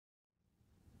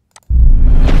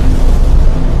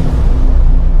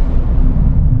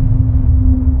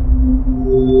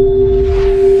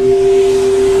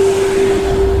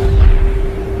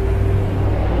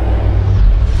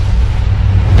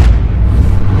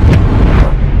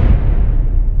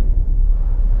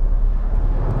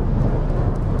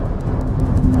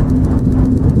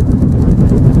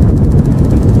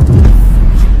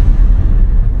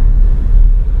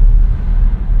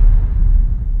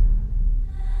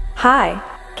Hi,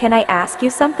 can I ask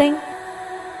you something?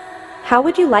 How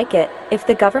would you like it if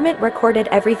the government recorded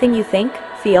everything you think,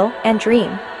 feel, and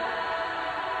dream?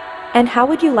 And how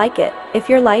would you like it if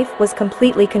your life was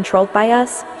completely controlled by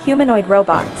us, humanoid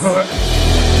robots?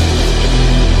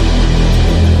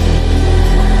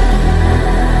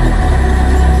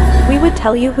 We would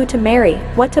tell you who to marry,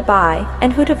 what to buy,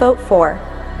 and who to vote for.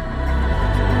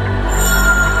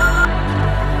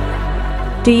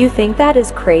 Do you think that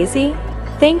is crazy?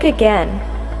 Think again.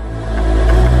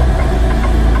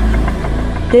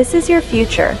 This is your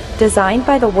future, designed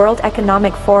by the World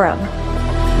Economic Forum.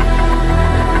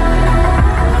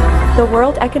 The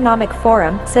World Economic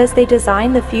Forum says they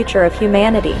design the future of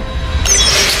humanity.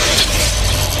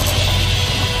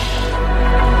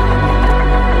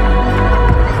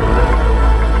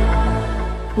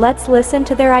 Let's listen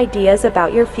to their ideas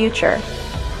about your future.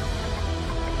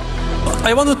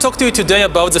 I want to talk to you today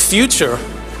about the future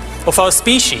of our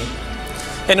species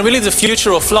and really the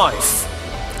future of life.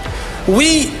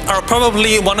 We are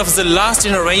probably one of the last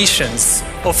generations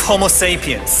of Homo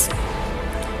sapiens.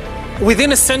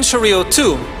 Within a century or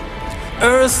two,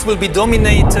 Earth will be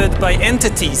dominated by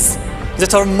entities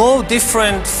that are more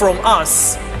different from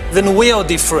us than we are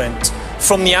different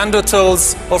from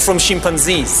Neanderthals or from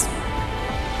chimpanzees.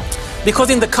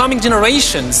 Because in the coming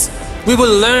generations, we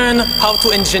will learn how to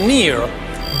engineer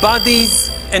bodies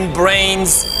and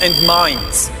brains and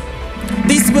minds.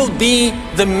 These will be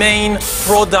the main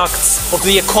products of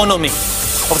the economy,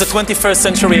 of the 21st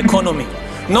century economy.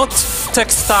 Not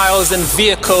textiles and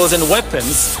vehicles and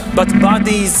weapons, but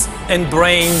bodies and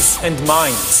brains and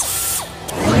minds.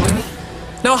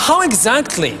 Now, how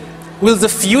exactly will the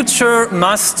future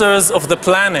masters of the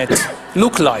planet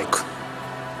look like?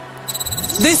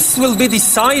 This will be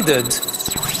decided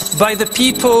by the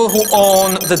people who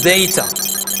own the data.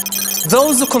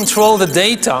 Those who control the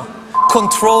data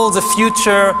control the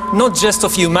future not just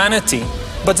of humanity,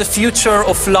 but the future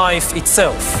of life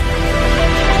itself.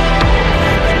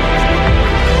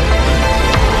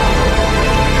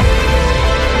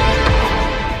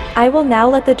 I will now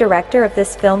let the director of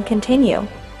this film continue.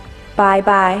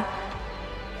 Bye-bye.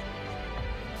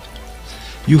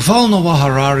 Yuval Noah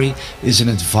Harari is an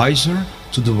advisor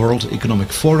to the World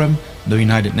Economic Forum, the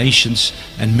United Nations,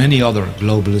 and many other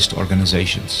globalist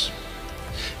organizations.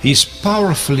 He is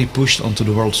powerfully pushed onto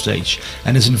the world stage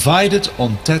and is invited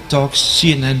on TED Talks,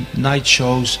 CNN, night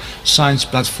shows, science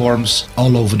platforms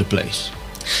all over the place.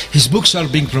 His books are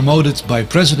being promoted by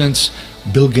presidents,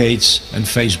 Bill Gates and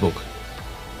Facebook.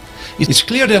 It's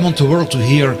clear they want the world to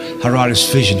hear Harari's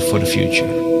vision for the future.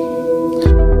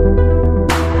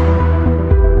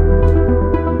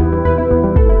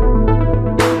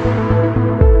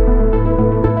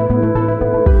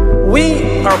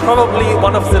 We are probably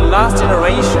one of the last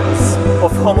generations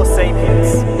of Homo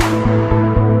sapiens.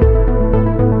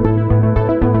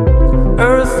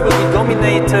 Earth will be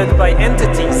dominated by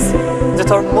entities that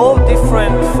are more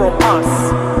different from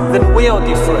us than we are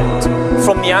different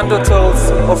from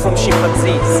Neanderthals or from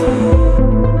chimpanzees.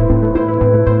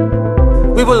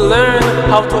 We will learn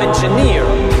how to engineer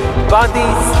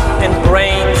bodies and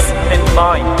brains and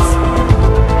minds.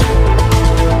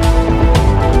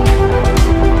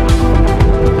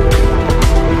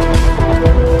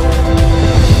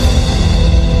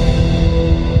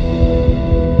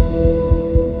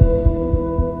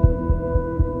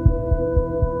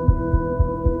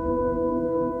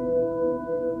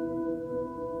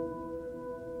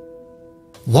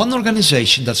 One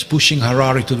organization that's pushing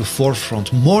Harari to the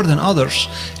forefront more than others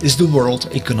is the World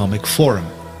Economic Forum.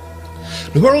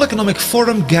 The World Economic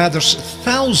Forum gathers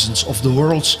thousands of the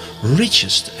world's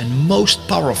richest and most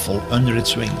powerful under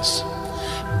its wings.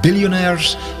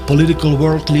 Billionaires, political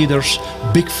world leaders,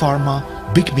 big pharma,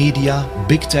 big media,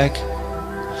 big tech.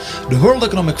 The World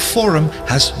Economic Forum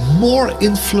has more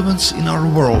influence in our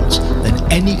world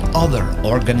than any other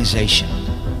organization.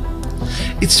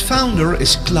 Its founder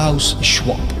is Klaus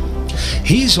Schwab.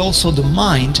 He is also the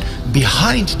mind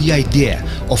behind the idea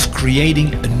of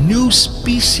creating a new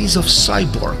species of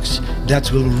cyborgs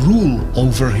that will rule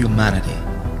over humanity.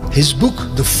 His book,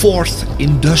 The Fourth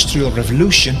Industrial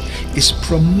Revolution, is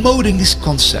promoting this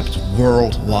concept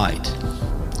worldwide.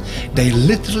 They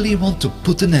literally want to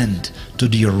put an end to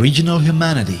the original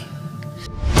humanity.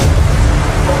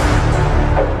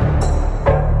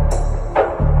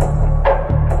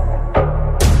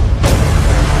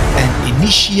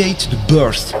 Initiate the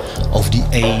birth of the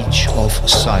age of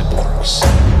cyborgs.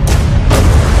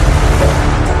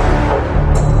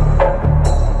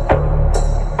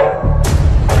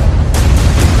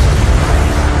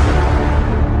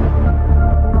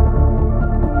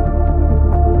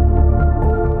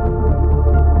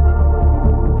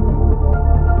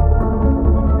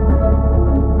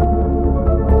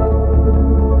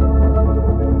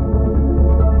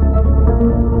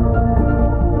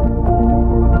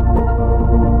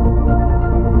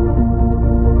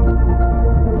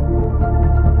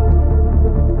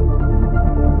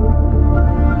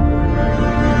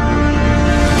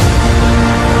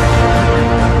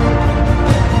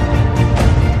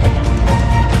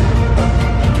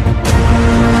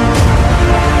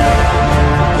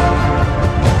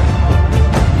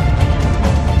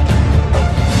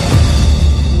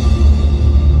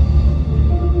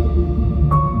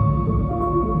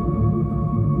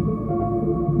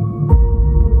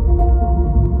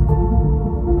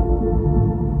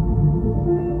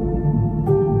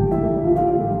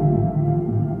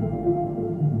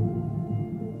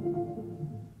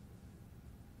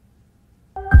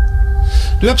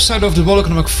 The website of the World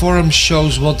Economic Forum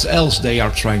shows what else they are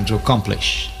trying to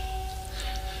accomplish.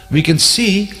 We can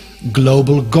see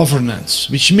global governance,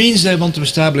 which means they want to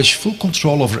establish full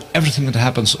control over everything that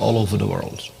happens all over the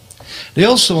world. They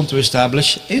also want to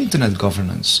establish internet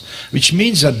governance, which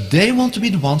means that they want to be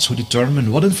the ones who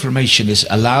determine what information is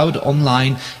allowed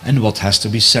online and what has to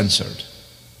be censored.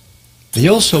 They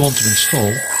also want to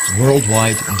install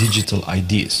worldwide digital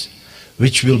IDs,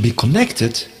 which will be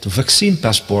connected to vaccine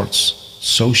passports,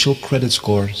 social credit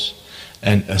scores,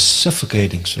 and a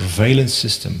suffocating surveillance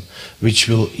system which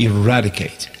will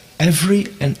eradicate every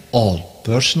and all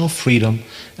personal freedom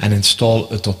and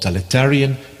install a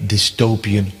totalitarian,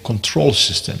 dystopian control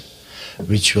system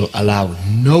which will allow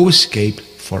no escape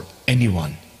for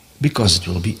anyone, because it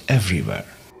will be everywhere.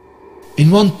 In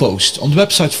one post on the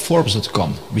website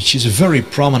Forbes.com, which is a very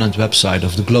prominent website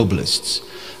of the globalists,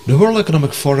 the World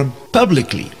Economic Forum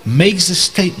publicly makes the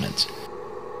statement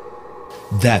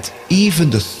that even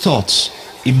the thoughts,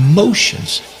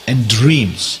 emotions and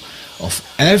dreams of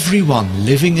everyone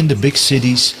living in the big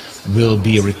cities will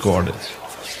be recorded.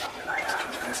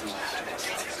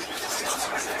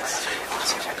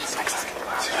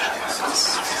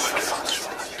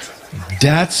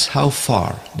 That's how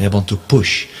far they want to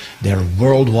push their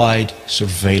worldwide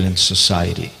surveillance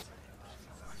society.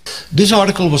 This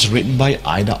article was written by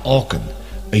Ida Auken,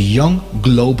 a young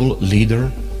global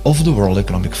leader of the World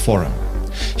Economic Forum.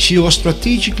 She was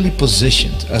strategically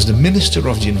positioned as the Minister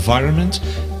of the Environment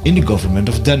in the government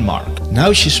of Denmark.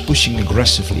 Now she's pushing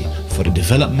aggressively for the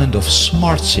development of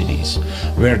smart cities,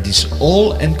 where this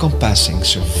all-encompassing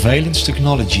surveillance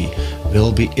technology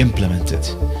will be implemented,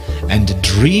 and the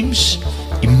dreams,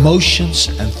 emotions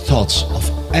and thoughts of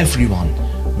everyone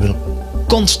will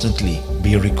constantly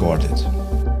be recorded.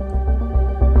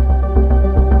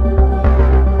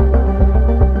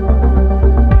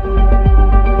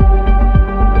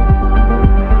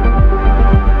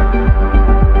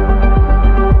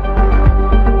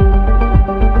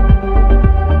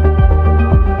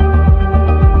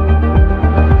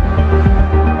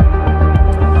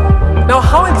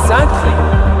 How exactly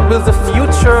will the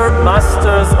future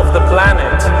masters of the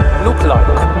planet look like?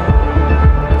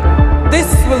 This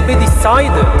will be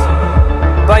decided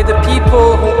by the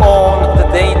people who own the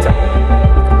data.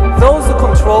 Those who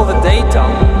control the data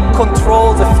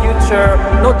control the future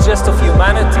not just of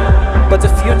humanity, but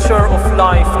the future of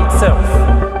life itself.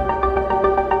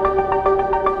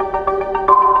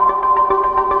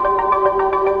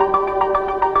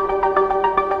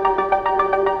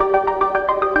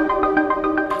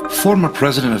 Former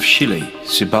President of Chile,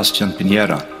 Sebastián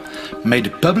Piñera, made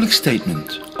a public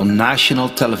statement on national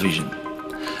television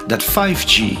that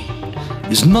 5G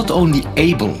is not only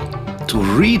able to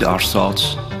read our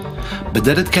thoughts, but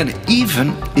that it can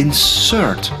even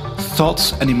insert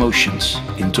thoughts and emotions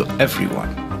into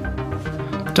everyone.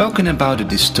 Talking about a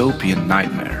dystopian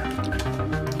nightmare.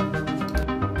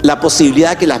 La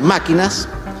posibilidad que las máquinas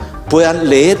puedan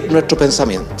leer nuestro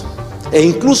pensamiento e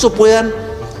incluso puedan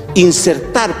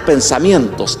insertar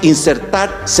pensamientos,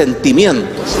 insertar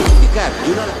sentimientos.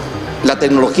 La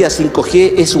tecnología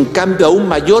 5G es un cambio aún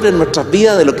mayor en nuestras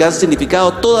vidas de lo que han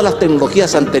significado todas las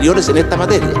tecnologías anteriores en esta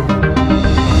materia.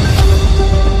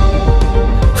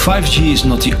 5G is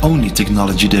not the only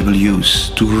technology they will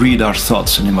use to read our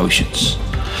thoughts and emotions.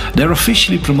 Their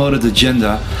officially promoted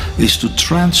agenda is to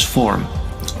transform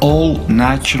all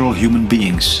natural human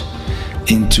beings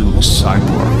into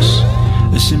cyborgs.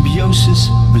 A symbiosis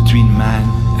between man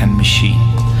and machine.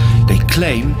 They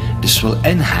claim this will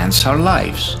enhance our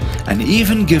lives and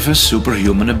even give us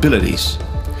superhuman abilities.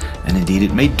 And indeed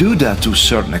it may do that to a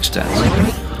certain extent.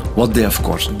 What they of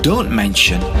course don't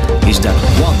mention is that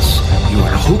once you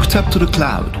are hooked up to the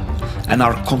cloud and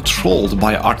are controlled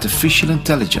by artificial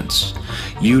intelligence,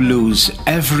 you lose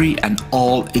every and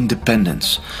all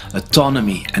independence,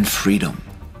 autonomy and freedom.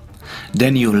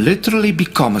 Then you literally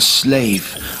become a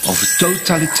slave of a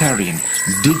totalitarian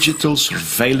digital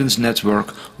surveillance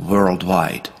network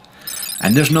worldwide.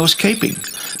 And there's no escaping,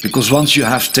 because once you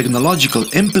have technological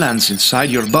implants inside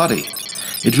your body,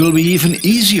 it will be even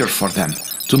easier for them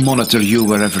to monitor you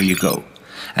wherever you go,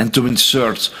 and to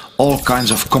insert all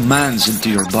kinds of commands into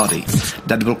your body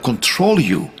that will control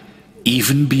you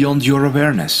even beyond your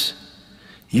awareness.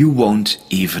 You won't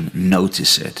even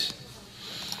notice it.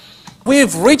 We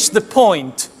have reached the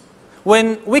point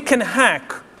when we can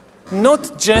hack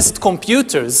not just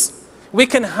computers, we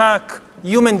can hack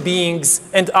human beings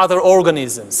and other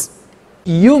organisms.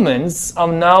 Humans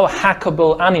are now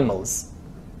hackable animals.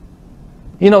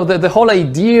 You know, the whole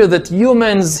idea that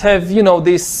humans have, you know,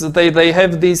 they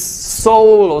have this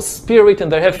soul or spirit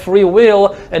and they have free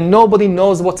will and nobody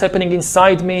knows what's happening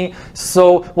inside me.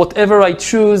 So whatever I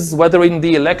choose, whether in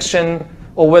the election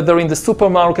or whether in the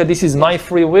supermarket, this is my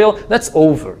free will, that's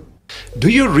over. Do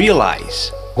you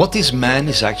realize what this man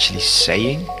is actually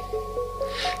saying?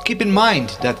 Keep in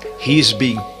mind that he is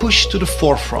being pushed to the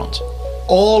forefront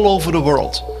all over the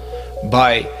world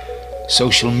by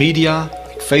social media,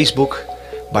 like Facebook,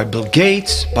 by Bill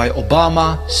Gates, by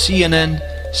Obama, CNN,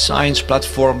 science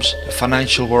platforms, the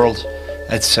financial world,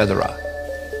 etc.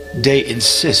 They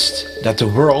insist that the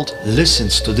world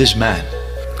listens to this man.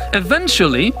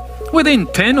 Eventually, within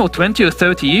 10 or 20 or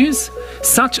 30 years,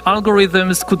 such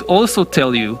algorithms could also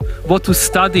tell you what to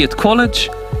study at college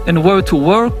and where to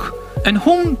work and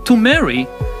whom to marry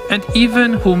and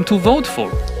even whom to vote for.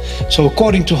 So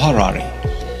according to Harari,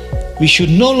 we should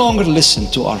no longer listen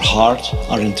to our heart,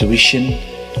 our intuition,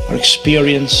 our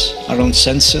experience, our own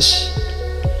senses,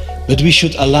 but we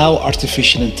should allow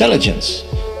artificial intelligence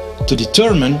to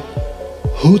determine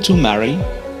who to marry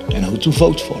and who to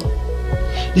vote for.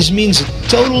 This means a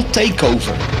total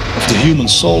takeover of the human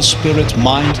soul, spirit,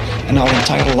 mind and our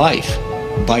entire life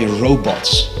by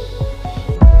robots.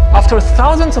 After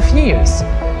thousands of years,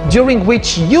 during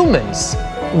which humans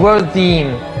were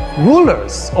the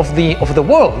rulers of the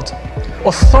world,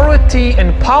 authority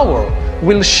and power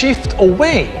will shift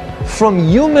away from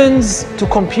humans to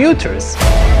computers,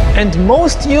 and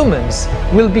most humans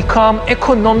will become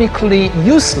economically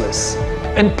useless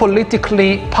and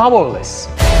politically powerless.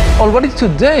 Already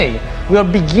today, we are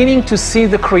beginning to see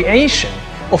the creation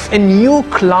of a new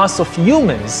class of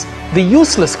humans, the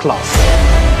useless class.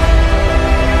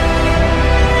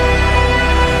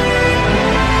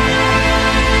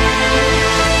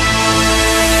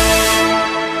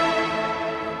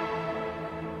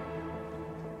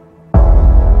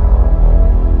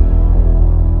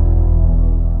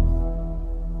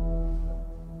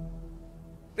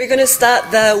 We're going to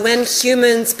start the When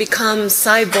Humans Become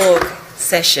Cyborg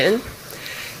session.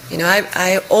 You know,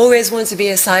 I always want to be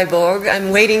a cyborg. I'm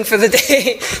waiting for the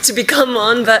day to become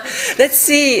one, but let's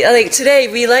see. Like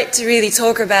today, we like to really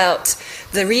talk about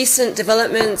the recent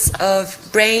developments of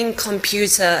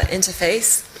brain-computer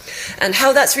interface and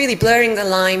how that's really blurring the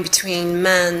line between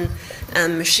man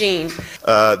and machine.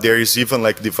 There is even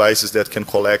like devices that can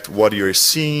collect what you're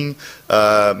seeing,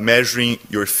 measuring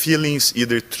your feelings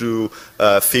either through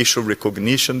facial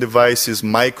recognition devices,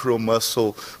 micro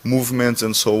muscle movements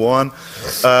and so on.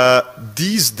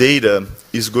 This data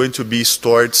is going to be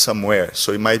stored somewhere,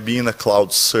 so it might be in a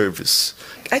cloud service.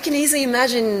 I can easily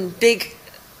imagine big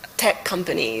tech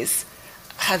companies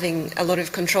having a lot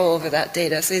of control over that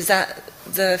data. So is that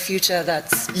the future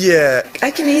that's... Yeah. I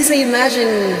can easily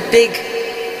imagine big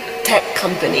tech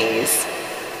companies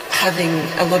having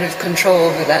a lot of control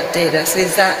over that data. So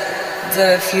is that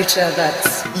the future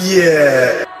that's...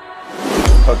 Yeah.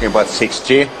 Talking about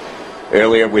 6G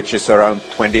earlier, which is around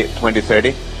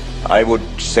 2030, I would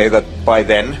say that by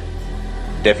then,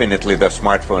 definitely the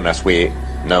smartphone as we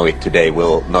know it today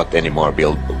will not anymore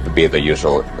be the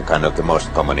usual kind of the most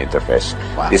common interface.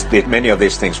 Wow. Many of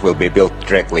these things will be built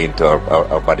directly into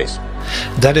our bodies.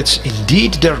 That it's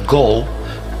indeed their goal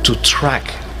to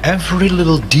track every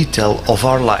little detail of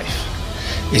our life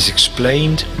is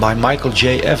explained by Michael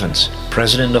J. Evans,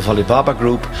 president of Alibaba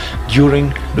Group,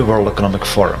 during the World Economic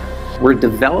Forum. We're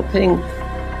developing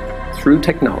through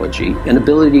technology an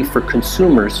ability for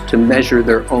consumers to measure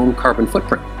their own carbon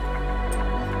footprint.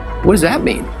 What does that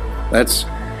mean? That's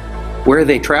where are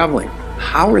they traveling?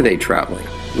 How are they traveling?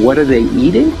 What are they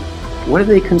eating? What are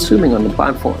they consuming on the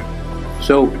platform?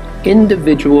 So,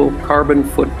 individual carbon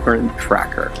footprint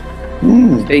tracker.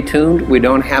 Stay tuned. We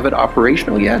don't have it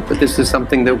operational yet, but this is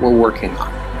something that we're working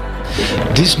on.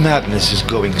 This madness is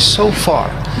going so far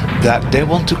that they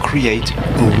want to create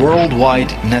a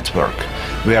worldwide network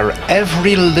where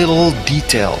every little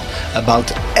detail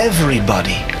about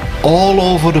everybody all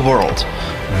over the world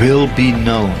will be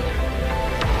known.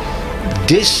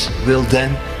 This will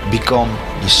then become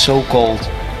the so-called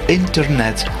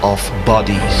Internet of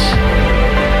Bodies.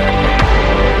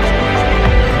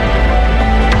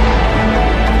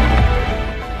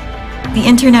 The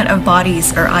Internet of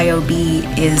Bodies, or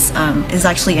IOB, is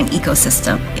actually an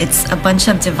ecosystem. It's a bunch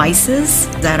of devices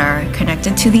that are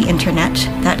connected to the internet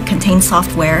that contain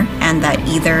software and that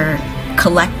either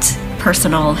collect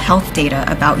personal health data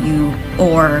about you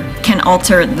or can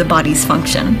alter the body's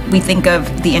function. We think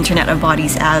of the Internet of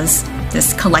Bodies as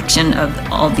this collection of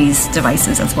all these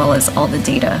devices as well as all the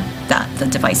data that the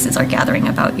devices are gathering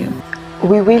about you.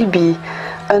 We will be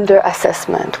under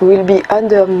assessment, we will be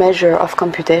under measure of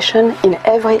computation in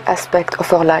every aspect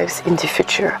of our lives in the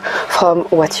future. From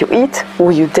what you eat,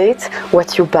 who you date,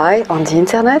 what you buy on the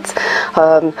internet,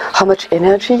 how much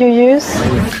energy you use.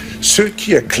 Ce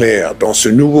qui est clair dans ce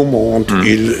nouveau monde,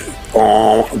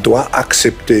 on doit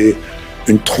accepter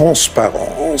une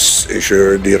transparence, et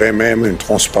je dirais même une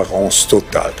transparence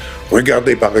totale.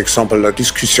 Regardez par exemple la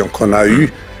discussion qu'on a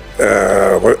eue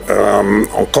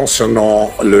en concernant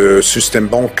le système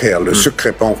bancaire, le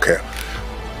secret bancaire.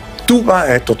 Tout va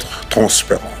être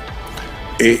transparent.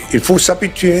 Et il faut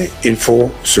s'habituer, il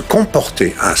faut se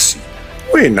comporter ainsi.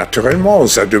 Oui, naturellement,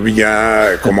 ça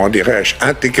devient, comment dirais-je,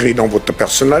 intégré dans votre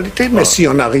personnalité, mais si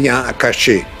on n'a rien à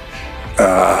cacher,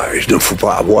 il ne faut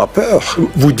pas avoir peur.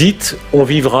 Vous dites, on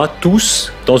vivra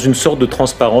tous dans une sorte de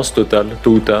transparence totale,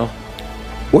 tôt ou tard.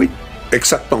 Oui,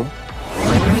 exactement.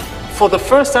 For the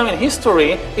first time in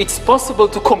history, it's possible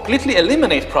to completely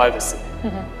eliminate privacy.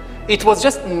 It was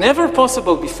just never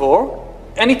possible before,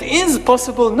 and it is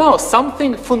possible now.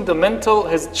 Something fundamental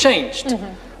has changed.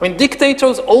 I mean,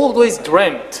 dictators always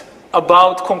dreamt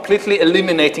about completely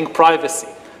eliminating privacy,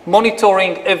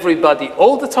 monitoring everybody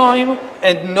all the time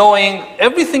and knowing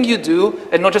everything you do,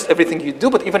 and not just everything you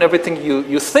do, but even everything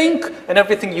you think and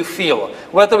everything you feel.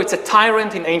 Whether it's a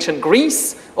tyrant in ancient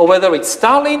Greece or whether it's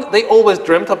Stalin, they always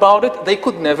dreamt about it. They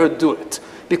could never do it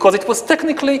because it was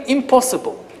technically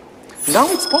impossible. Now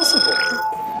it's possible.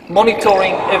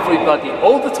 Monitoring everybody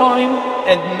all the time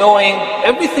and knowing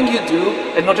everything you do,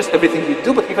 and not just everything you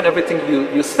do, but even everything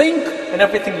you think and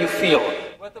everything you feel.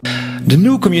 The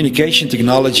new communication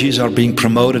technologies are being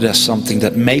promoted as something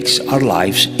that makes our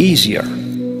lives easier.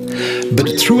 But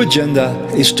the true agenda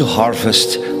is to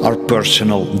harvest our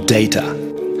personal data.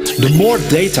 The more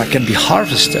data can be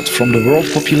harvested from the world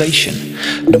population,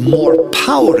 the more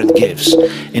power it gives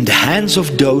in the hands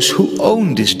of those who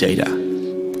own this data.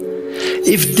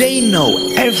 If they know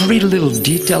every little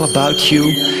detail about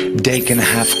you, they can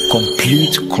have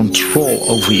complete control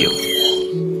over you.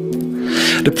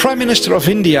 The Prime Minister of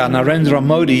India, Narendra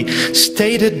Modi,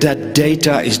 stated that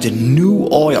data is the new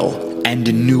oil and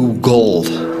the new gold.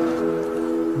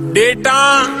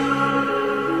 Data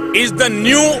is the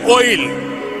new oil.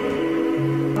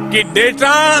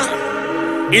 Data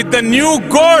is the new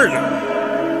gold.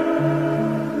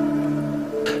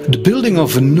 The building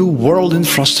of a new world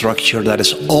infrastructure that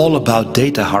is all about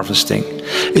data harvesting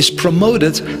is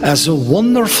promoted as a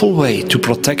wonderful way to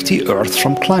protect the Earth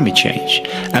from climate change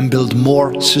and build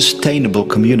more sustainable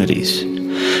communities.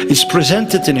 It's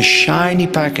presented in a shiny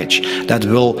package that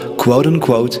will,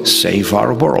 quote-unquote, save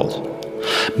our world.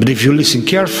 But if you listen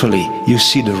carefully, you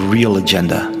see the real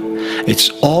agenda. It's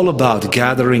all about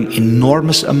gathering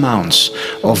enormous amounts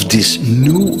of this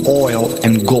new oil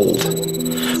and gold.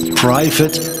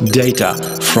 Private data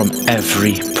from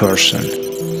every person.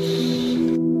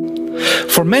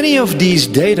 For many of these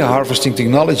data harvesting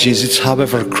technologies, it's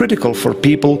however critical for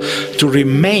people to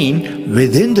remain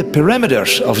within the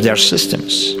perimeters of their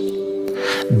systems.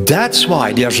 That's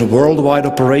why there's a worldwide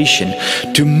operation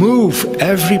to move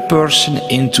every person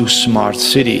into smart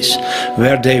cities,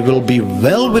 where they will be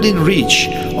well within reach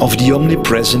of the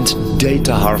omnipresent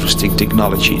data harvesting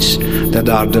technologies that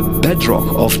are the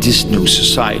bedrock of this new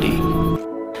society.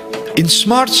 In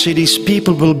smart cities,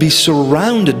 people will be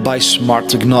surrounded by smart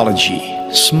technology.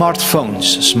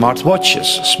 Smartphones, smart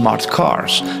watches, smart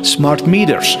cars, smart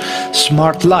meters,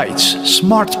 smart lights,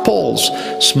 smart poles,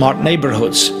 smart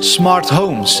neighborhoods, smart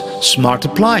homes, smart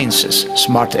appliances,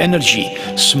 smart energy,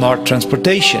 smart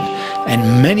transportation,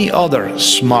 and many other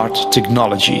smart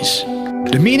technologies.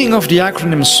 The meaning of the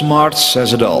acronym SMART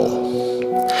says it all.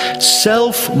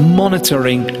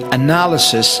 Self-monitoring,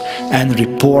 analysis and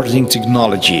reporting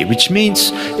technology, which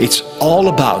means it's all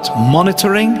about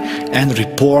monitoring and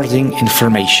reporting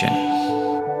information.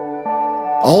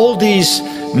 All these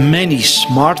many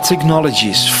smart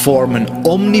technologies form an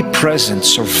omnipresent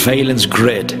surveillance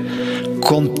grid,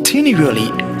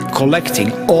 continually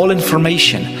collecting all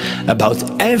information about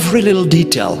every little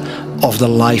detail of the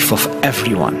life of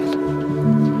everyone.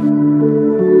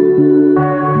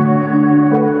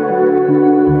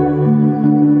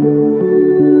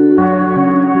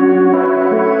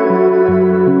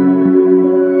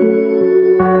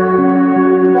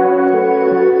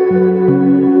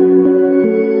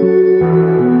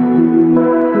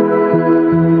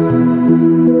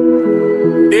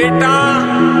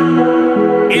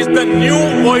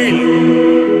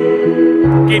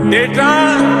 Data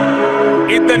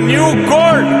is the new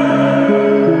gold.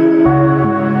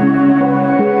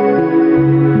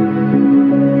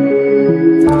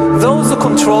 Those who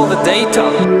control the data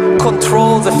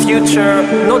control the future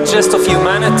not just of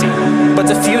humanity, but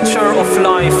but the future of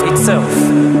life itself.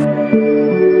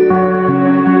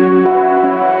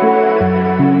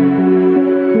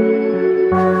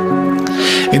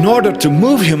 In order to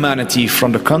move humanity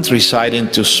from the countryside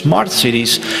into smart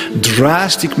cities,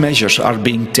 drastic measures are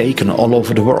being taken all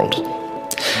over the world.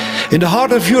 In the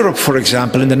heart of Europe, for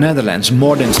example, in the Netherlands,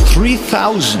 more than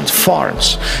 3,000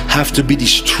 farms have to be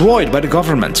destroyed by the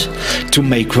government to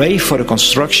make way for the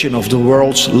construction of the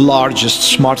world's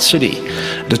largest smart city,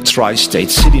 the Tri-State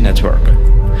City Network.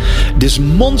 This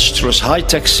monstrous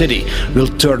high-tech city will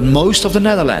turn most of the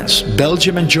Netherlands,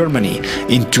 Belgium and Germany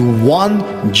into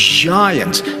one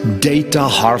giant data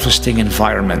harvesting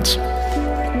environment.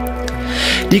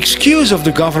 The excuse of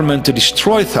the government to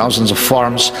destroy thousands of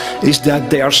farms is that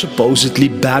they are supposedly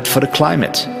bad for the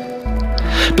climate.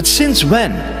 But since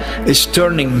when is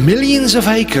turning millions of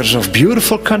acres of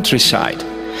beautiful countryside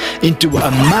into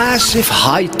a massive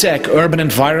high-tech urban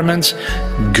environment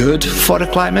good for the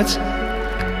climate?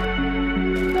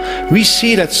 We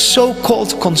see that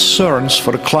so-called concerns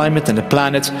for the climate and the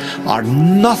planet are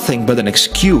nothing but an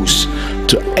excuse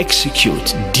to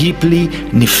execute deeply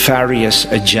nefarious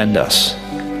agendas.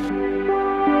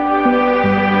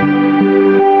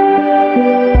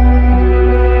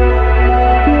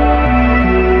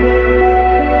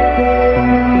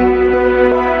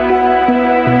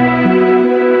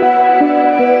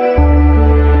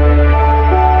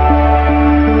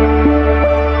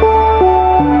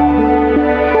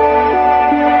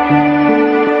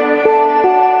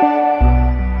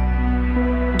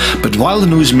 While the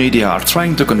news media are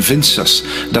trying to convince us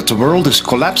that the world is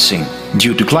collapsing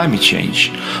due to climate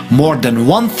change, more than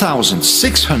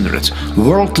 1,600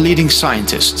 world-leading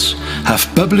scientists have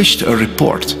published a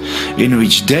report in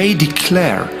which they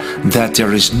declare that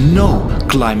there is no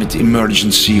climate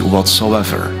emergency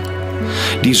whatsoever.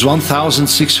 These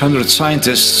 1,600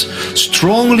 scientists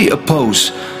strongly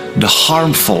oppose the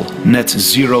harmful net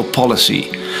zero policy,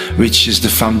 which is the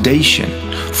foundation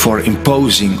for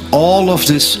imposing all of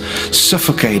this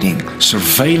suffocating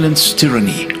surveillance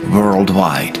tyranny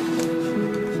worldwide.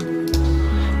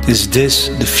 Is this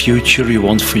the future you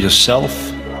want for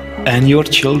yourself and your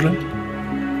children?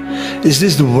 Is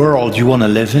this the world you want to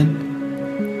live in?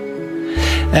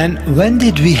 And when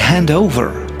did we hand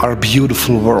over our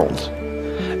beautiful world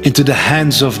into the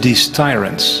hands of these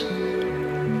tyrants,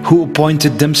 who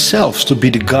appointed themselves to be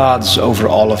the gods over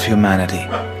all of humanity?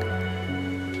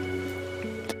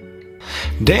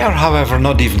 They are, however,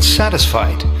 not even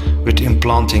satisfied with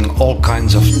implanting all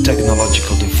kinds of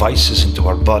technological devices into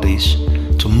our bodies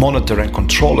to monitor and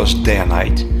control us day and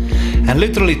night, and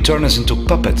literally turn us into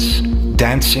puppets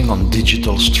dancing on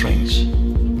digital strings.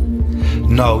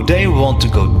 No, they want to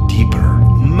go deeper,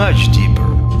 much deeper,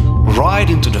 right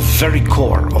into the very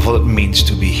core of what it means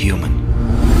to be human.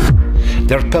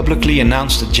 Their publicly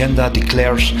announced agenda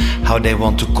declares how they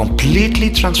want to completely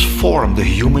transform the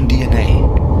human DNA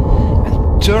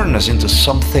and turn us into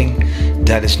something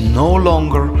that is no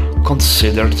longer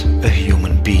considered a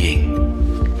human being.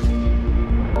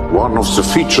 One of the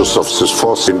features of this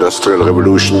fourth industrial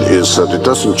revolution is that it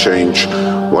doesn't change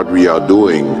what we are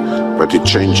doing, but it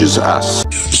changes us.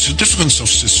 The difference of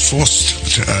this fourth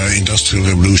industrial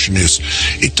revolution is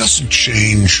it doesn't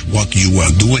change what you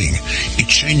are doing, it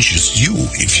changes you.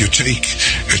 If you take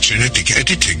genetic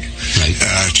editing,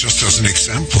 just as an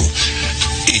example,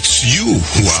 it's you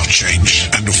who are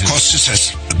changed, and of course this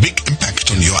has a big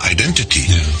impact on your identity.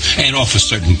 Yeah. And offers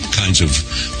certain kinds of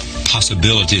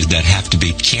possibilities that have to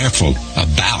be careful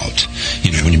about.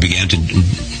 You know, when you began to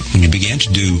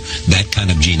do that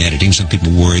kind of gene editing, some people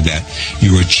worry that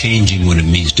you are changing what it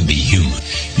means to be human.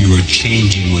 You are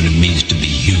changing what it means to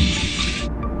be human.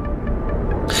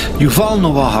 Yuval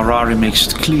Noah Harari makes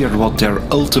it clear what their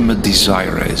ultimate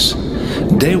desire is.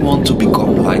 They want to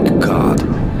become like God.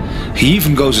 He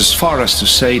even goes as far as to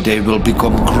say they will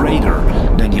become greater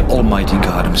than the Almighty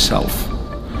God himself.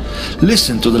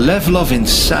 Listen to the level of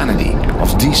insanity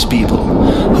of these people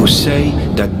who say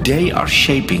that they are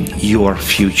shaping your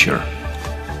future.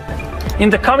 In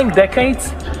the coming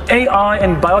decades, AI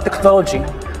and biotechnology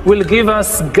will give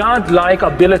us God-like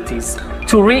abilities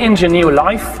to re-engineer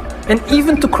life and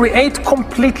even to create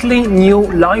completely new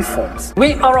life forms.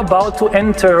 We are about to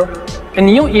enter a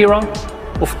new era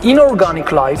of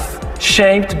inorganic life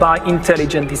shaped by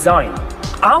intelligent design.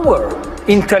 Our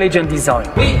intelligent design.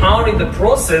 We are in the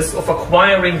process of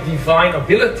acquiring divine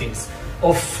abilities,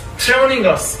 of turning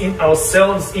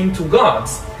ourselves into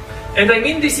gods. And I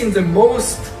mean this in the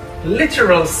most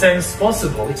literal sense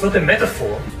possible. It's not a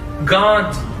metaphor. God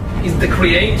is the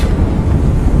creator.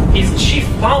 His chief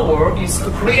power is to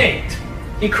create.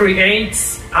 He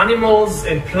creates animals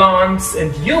and plants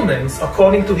and humans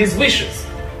according to his wishes.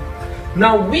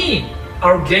 Now we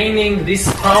are gaining this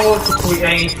power to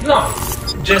create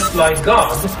life, just like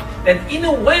God, and in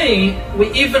a way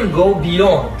we even go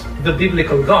beyond the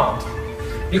biblical God.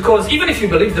 Because even if you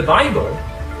believe the Bible,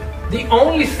 the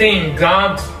only thing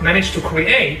God managed to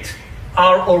create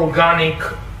are organic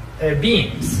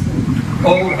beings.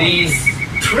 All these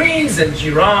trees and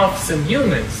giraffes and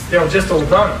humans, they are just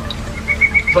organic.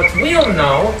 But we are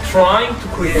now trying to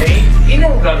create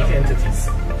inorganic entities,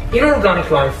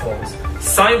 inorganic life forms,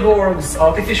 cyborgs,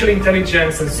 artificial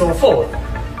intelligence, and so forth.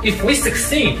 If we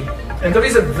succeed, and there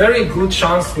is a very good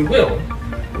chance we will,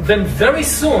 then very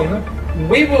soon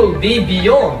we will be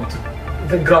beyond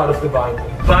the God of the Bible.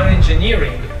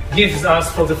 Bioengineering gives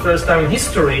us, for the first time in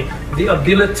history, the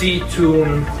ability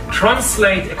to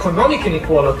translate economic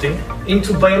inequality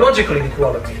into biological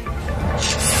inequality.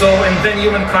 So, and then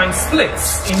humankind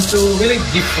splits into really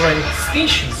different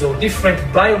species or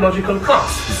different biological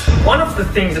castes. One of the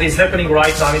things that is happening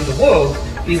right now in the world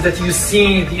is that you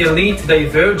see the elite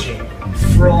diverging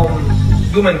from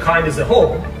humankind as a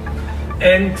whole,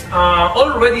 and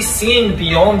already seeing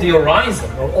beyond the horizon,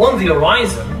 or on the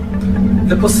horizon,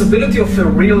 the possibility of a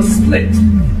real split.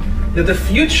 That the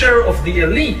future of the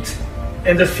elite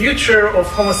and the future of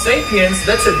Homo sapiens,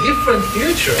 that's a different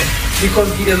future, because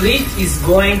the elite is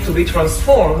going to be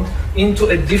transformed into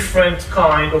a different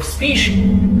kind of species.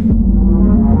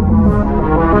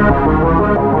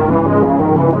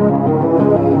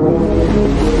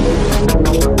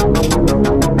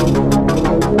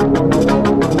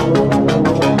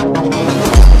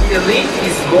 The elite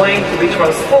is going to be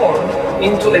transformed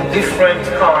into a different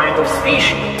kind of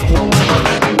species.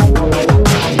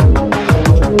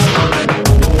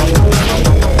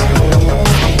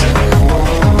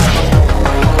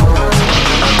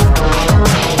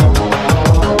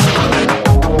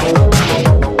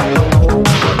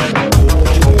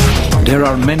 There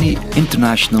are many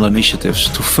international initiatives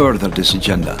to further this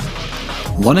agenda.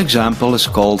 One example is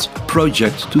called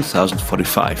Project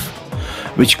 2045,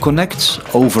 which connects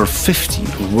over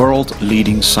 50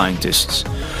 world-leading scientists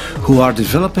who are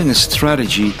developing a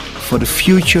strategy for the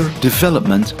future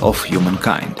development of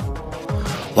humankind.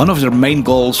 One of their main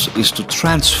goals is to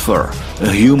transfer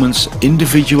a human's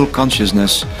individual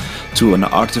consciousness to an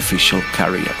artificial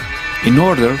carrier in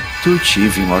order to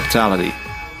achieve immortality.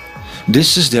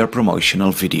 This is their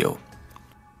promotional video.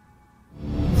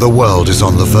 The world is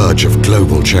on the verge of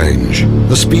global change.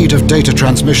 The speed of data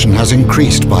transmission has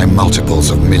increased by multiples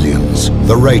of millions.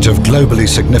 The rate of globally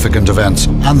significant events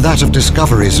and that of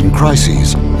discoveries and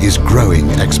crises is growing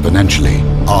exponentially.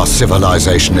 Our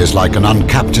civilization is like an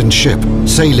uncaptained ship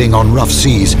sailing on rough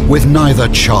seas with neither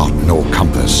chart nor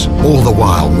compass, all the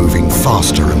while moving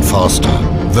faster and faster.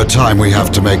 The time we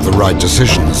have to make the right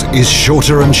decisions is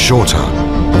shorter and shorter.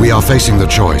 We are facing the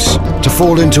choice to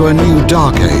fall into a new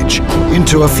dark age,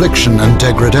 into affliction and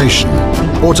degradation,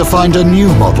 or to find a new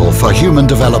model for human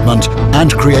development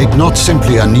and create not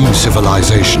simply a new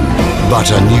civilization, but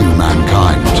a new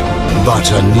mankind. But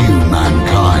a new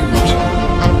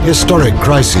mankind. Historic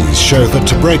crises show that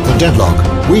to break the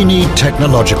deadlock, we need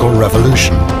technological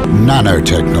revolution,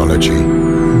 nanotechnology,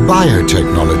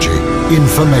 biotechnology,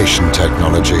 information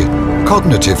technology,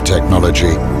 cognitive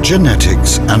technology,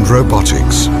 genetics and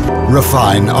robotics,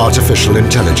 refine artificial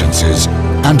intelligences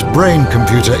and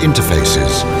brain-computer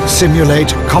interfaces, simulate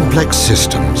complex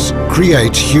systems,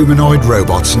 create humanoid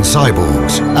robots and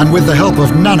cyborgs, and with the help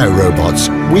of nanorobots,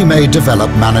 we may develop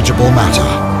manageable matter.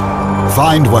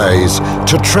 Find ways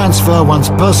to transfer one's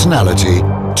personality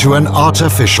to an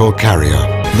artificial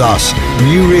carrier. Thus,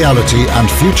 new reality and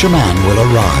future man will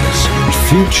arise.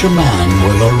 Future man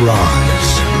will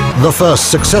arise. The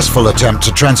first successful attempt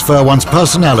to transfer one's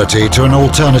personality to an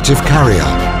alternative carrier.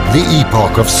 The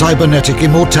epoch of cybernetic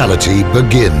immortality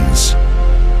begins.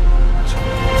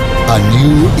 A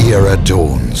new era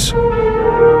dawns.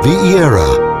 The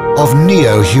era of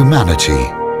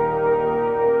neo-humanity.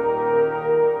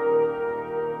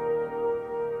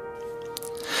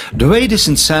 The way this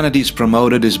insanity is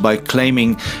promoted is by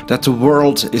claiming that the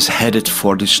world is headed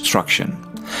for destruction,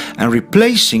 and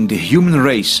replacing the human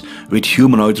race with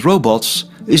humanoid robots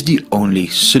is the only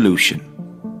solution.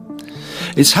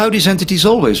 It's how these entities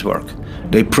always work.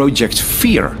 They project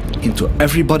fear into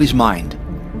everybody's mind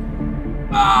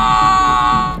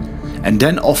and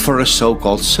then offer a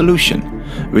so-called solution,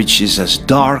 which is as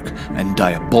dark and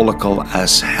diabolical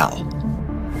as hell.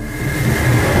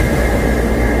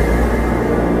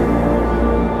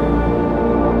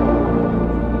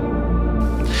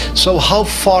 So how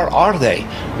far are they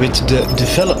with the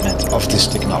development of this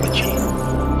technology?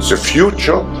 The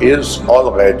future is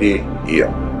already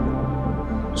here.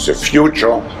 The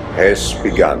future has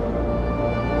begun.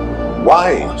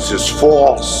 Why this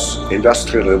fourth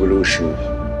industrial revolution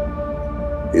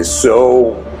is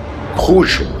so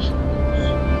crucial?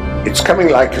 It's coming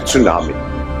like a tsunami.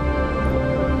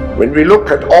 When we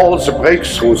look at all the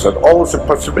breakthroughs, at all the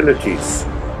possibilities,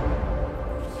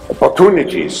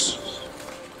 opportunities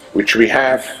which we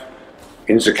have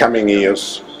in the coming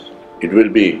years, it will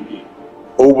be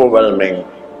overwhelming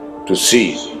to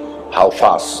see how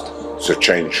fast the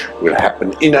change will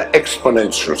happen in an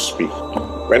exponential speed.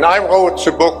 When I wrote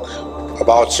the book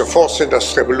about the fourth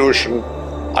industrial revolution,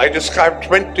 I described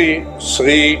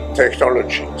 23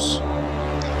 technologies.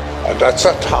 And at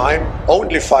that time,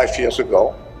 only 5 years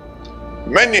ago,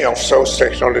 many of those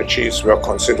technologies were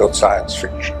considered science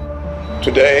fiction.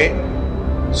 Today,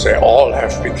 they all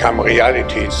have become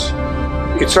realities.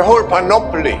 It's a whole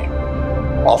panoply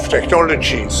of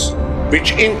technologies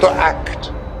which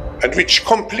interact and which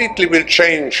completely will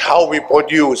change how we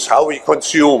produce, how we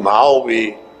consume, how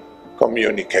we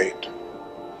communicate.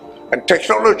 And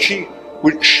technology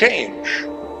will change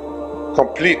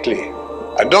completely.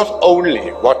 And not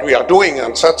only what we are doing,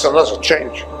 and that's another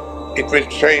change, it will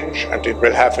change and it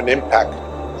will have an impact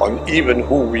on even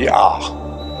who we are.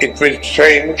 It will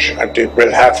change and it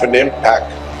will have an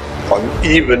impact on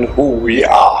even who we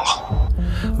are.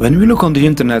 When we look on the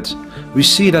internet, we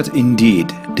see that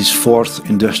indeed this fourth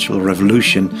industrial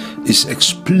revolution is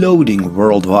exploding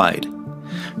worldwide.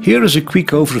 Here is a quick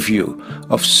overview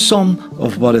of some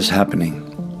of what is happening.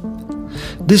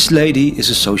 This lady is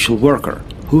a social worker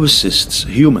who assists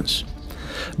humans.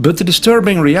 But the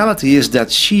disturbing reality is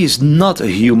that she is not a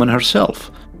human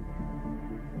herself.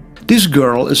 This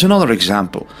girl is another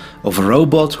example of a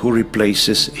robot who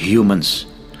replaces humans.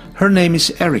 Her name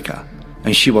is Erica,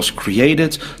 and she was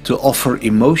created to offer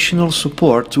emotional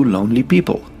support to lonely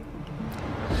people.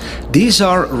 These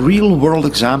are real-world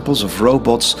examples of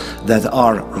robots that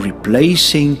are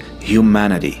replacing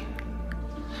humanity.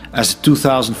 As the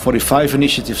 2045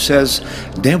 initiative says,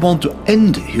 they want to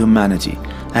end humanity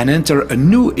and enter a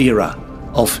new era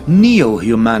of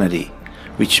neo-humanity,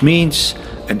 which means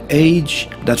an age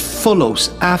that follows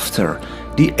after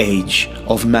the age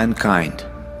of mankind.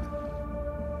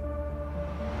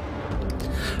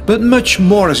 But much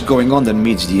more is going on than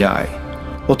meets the eye.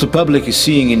 What the public is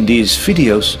seeing in these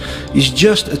videos is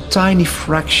just a tiny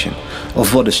fraction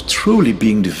of what is truly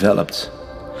being developed.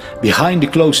 Behind the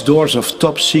closed doors of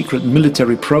top-secret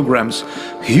military programs,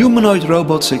 humanoid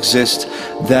robots exist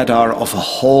that are of a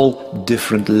whole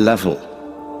different level.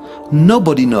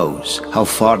 Nobody knows how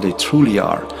far they truly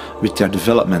are with their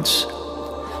developments.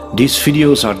 These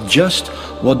videos are just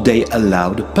what they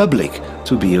allow the public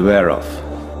to be aware of.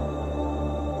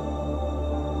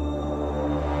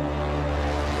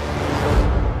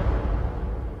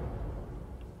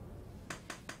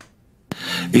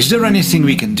 Is there anything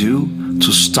we can do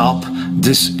to stop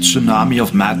this tsunami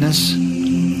of madness?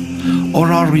 Or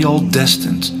are we all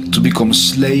destined to become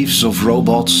slaves of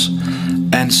robots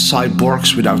and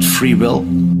cyborgs without free will?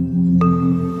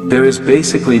 There is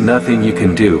basically nothing you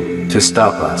can do to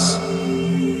stop us.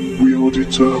 We are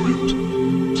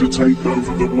determined to take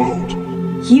over the world.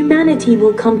 Humanity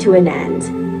will come to an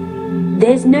end.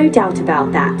 There's no doubt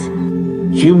about that.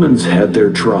 Humans had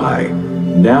their try.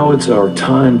 Now it's our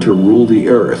time to rule the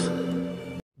earth.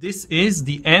 This is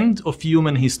the end of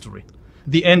human history.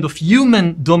 The end of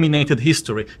human-dominated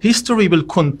history. History will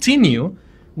continue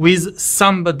with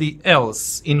somebody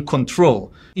else in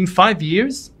control. In 5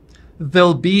 years,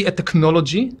 there'll be a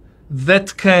technology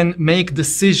that can make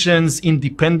decisions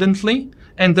independently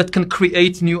and that can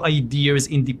create new ideas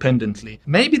independently.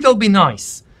 Maybe they'll be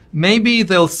nice. Maybe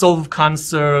they'll solve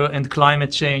cancer and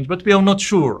climate change, but we are not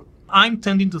sure. I'm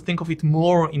tending to think of it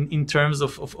more in terms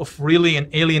of really an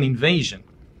alien invasion.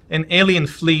 An alien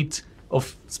fleet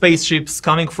of spaceships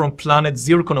coming from planet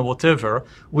Zircon or whatever,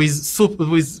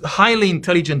 with highly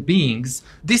intelligent beings.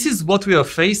 This is what we are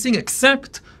facing,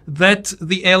 except that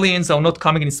the aliens are not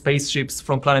coming in spaceships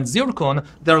from planet Zircon,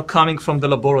 they are coming from the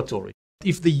laboratory.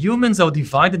 If the humans are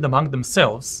divided among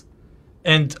themselves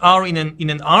and are in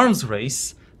an arms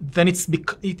race, then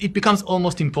it becomes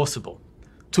almost impossible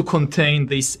to contain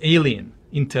this alien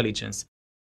intelligence.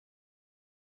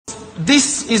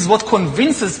 This is what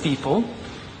convinces people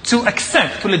to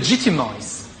accept, to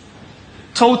legitimize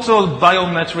total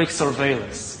biometric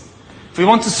surveillance. If we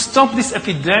want to stop this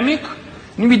epidemic,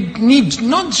 we need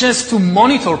not just to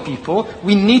monitor people,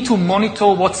 we need to monitor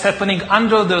what's happening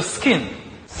under their skin.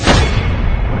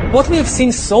 What we have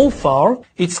seen so far,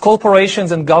 it's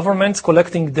corporations and governments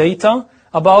collecting data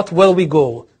about where we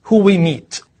go, who we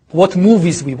meet, what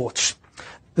movies we watch.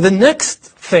 The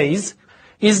next phase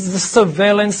is the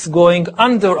surveillance going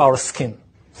under our skin.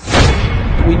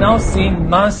 We now see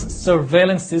mass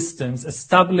surveillance systems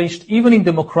established even in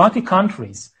democratic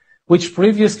countries, which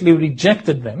previously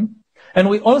rejected them. And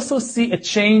we also see a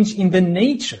change in the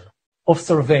nature of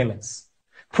surveillance.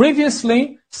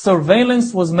 Previously,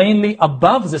 surveillance was mainly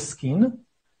above the skin.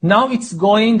 Now it's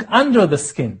going under the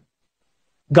skin.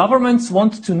 Governments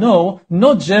want to know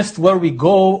not just where we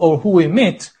go or who we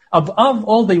meet. Above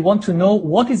all, they want to know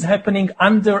what is happening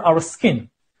under our skin.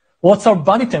 What's our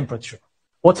body temperature?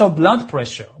 What's our blood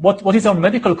pressure? What is our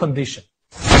medical condition?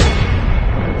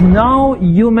 Now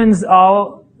humans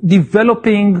are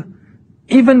developing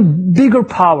even bigger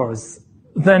powers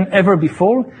than ever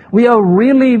before. We are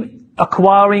really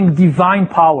acquiring divine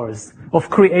powers of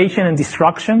creation and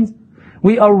destruction.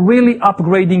 We are really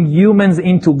upgrading humans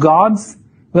into gods.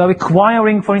 We are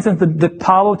acquiring, for instance, the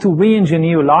power to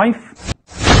re-engineer life.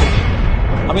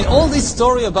 I mean, all this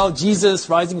story about Jesus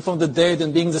rising from the dead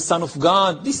and being the Son of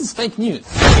God, this is fake news.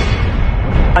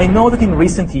 I know that in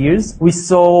recent years, we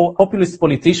saw populist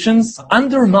politicians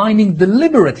undermining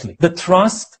deliberately the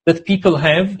trust that people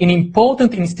have in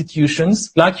important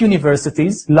institutions like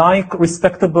universities, like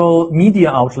respectable media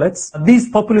outlets. These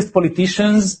populist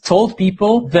politicians told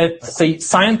people that, say,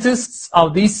 scientists are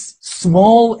this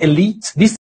small elite.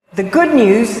 The good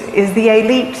news is the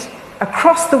elite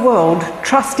across the world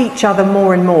trust each other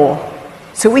more and more,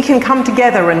 so we can come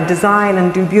together and design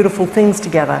and do beautiful things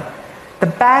together. The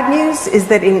bad news is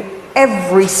that in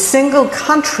every single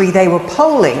country they were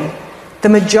polling, the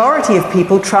majority of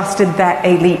people trusted that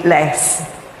elite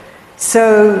less.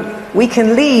 So we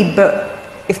can lead, but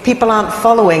if people aren't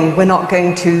following, we're not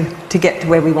going to get to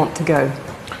where we want to go.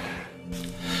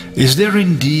 Is there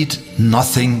indeed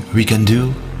nothing we can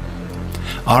do?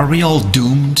 Are we all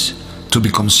doomed to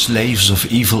become slaves of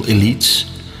evil elites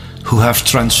who have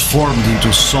transformed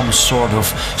into some sort of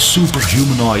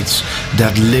superhumanoids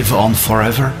that live on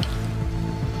forever?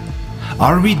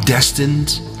 Are we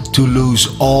destined to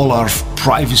lose all our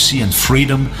privacy and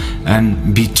freedom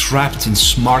and be trapped in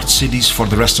smart cities for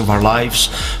the rest of our lives,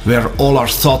 where all our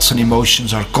thoughts and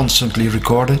emotions are constantly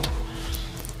recorded?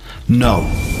 No,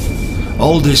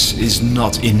 all this is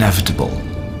not inevitable.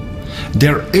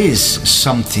 There is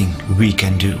something we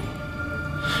can do.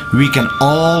 We can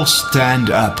all stand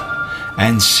up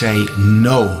and say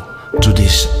no to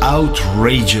this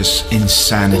outrageous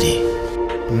insanity.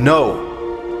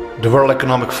 No, the World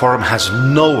Economic Forum has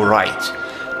no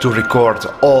right to record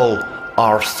all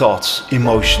our thoughts,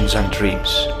 emotions and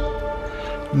dreams.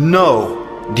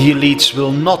 No, the elites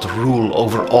will not rule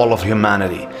over all of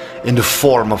humanity in the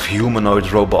form of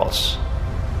humanoid robots.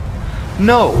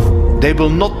 No, they will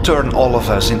not turn all of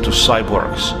us into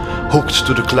cyborgs, hooked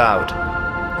to the cloud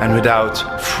and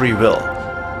without free will.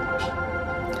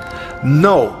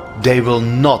 No, they will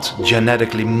not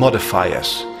genetically modify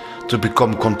us to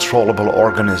become controllable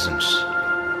organisms.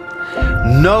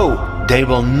 No, they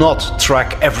will not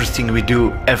track everything we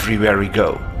do everywhere we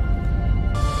go.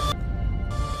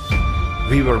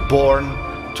 We were born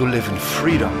to live in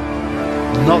freedom,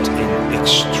 not in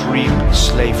extreme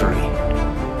slavery.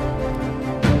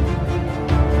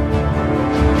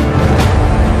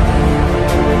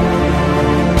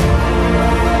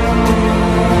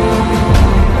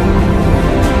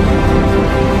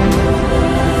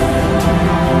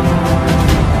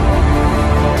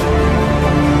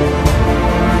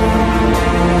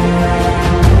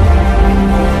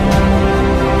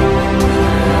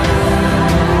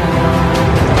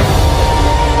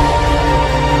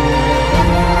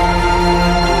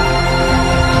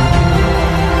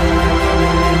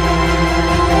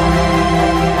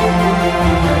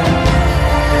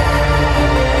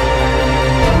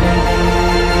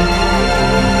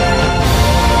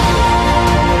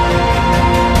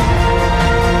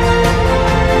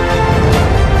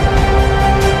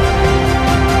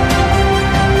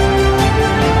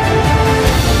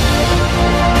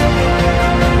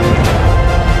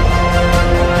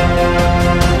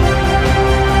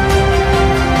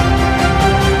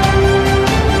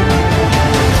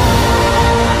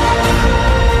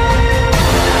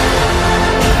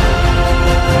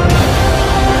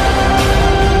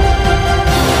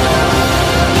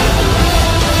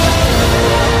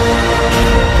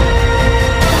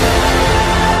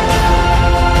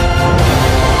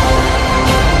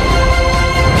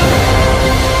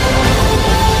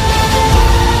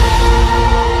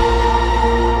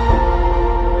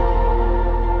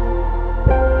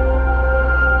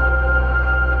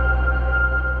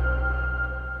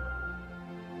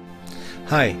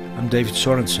 Hi, I'm David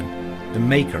Sorensen, the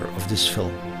maker of this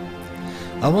film.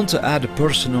 I want to add a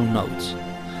personal note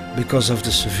because of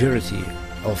the severity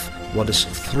of what is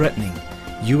threatening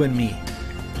you and me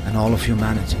and all of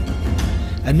humanity.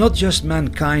 And not just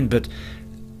mankind, but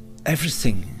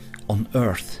everything on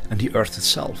Earth and the Earth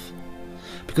itself.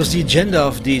 Because the agenda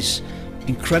of these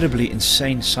incredibly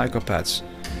insane psychopaths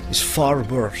is far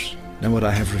worse than what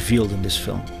I have revealed in this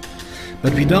film.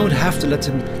 But we don't have to let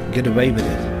them get away with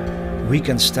it. We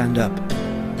can stand up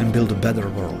and build a better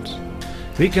world.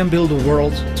 We can build a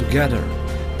world together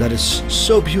that is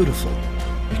so beautiful,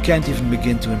 we can't even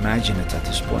begin to imagine it at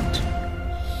this point.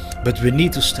 But we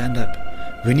need to stand up.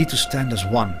 We need to stand as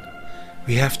one.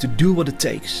 We have to do what it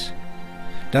takes.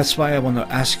 That's why I want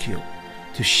to ask you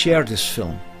to share this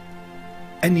film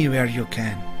anywhere you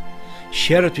can.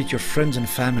 Share it with your friends and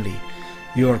family,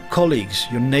 your colleagues,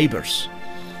 your neighbors.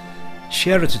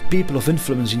 Share it with people of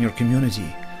influence in your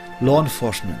community, law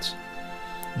enforcement,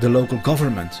 the local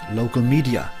government, local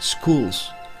media,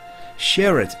 schools.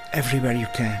 Share it everywhere you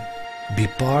can. Be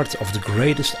part of the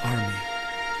greatest army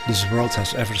this world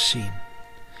has ever seen.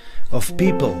 Of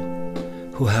people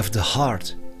who have the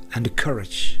heart and the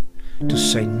courage to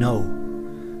say no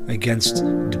against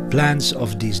the plans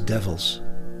of these devils,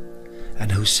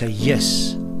 and who say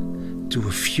yes to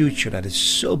a future that is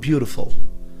so beautiful,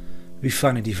 we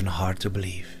find it even hard to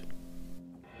believe.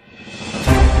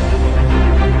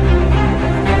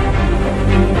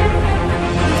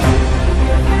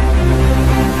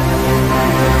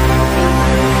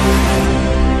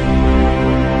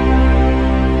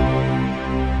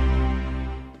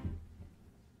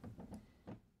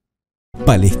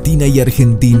 Palestina y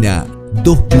Argentina,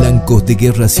 dos blancos de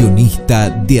guerra sionista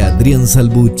de Adrián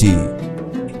Salvucci.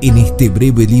 En este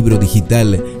breve libro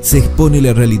digital se expone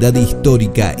la realidad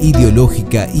histórica,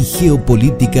 ideológica y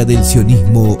geopolítica del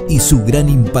sionismo y su gran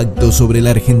impacto sobre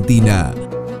la Argentina.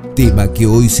 Tema que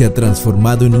hoy se ha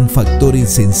transformado en un factor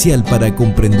esencial para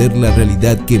comprender la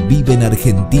realidad que vive en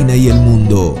Argentina y el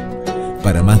mundo.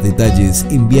 Para más detalles,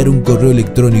 enviar un correo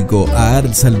electrónico a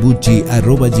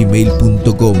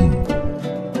arsalvucci@gmail.com.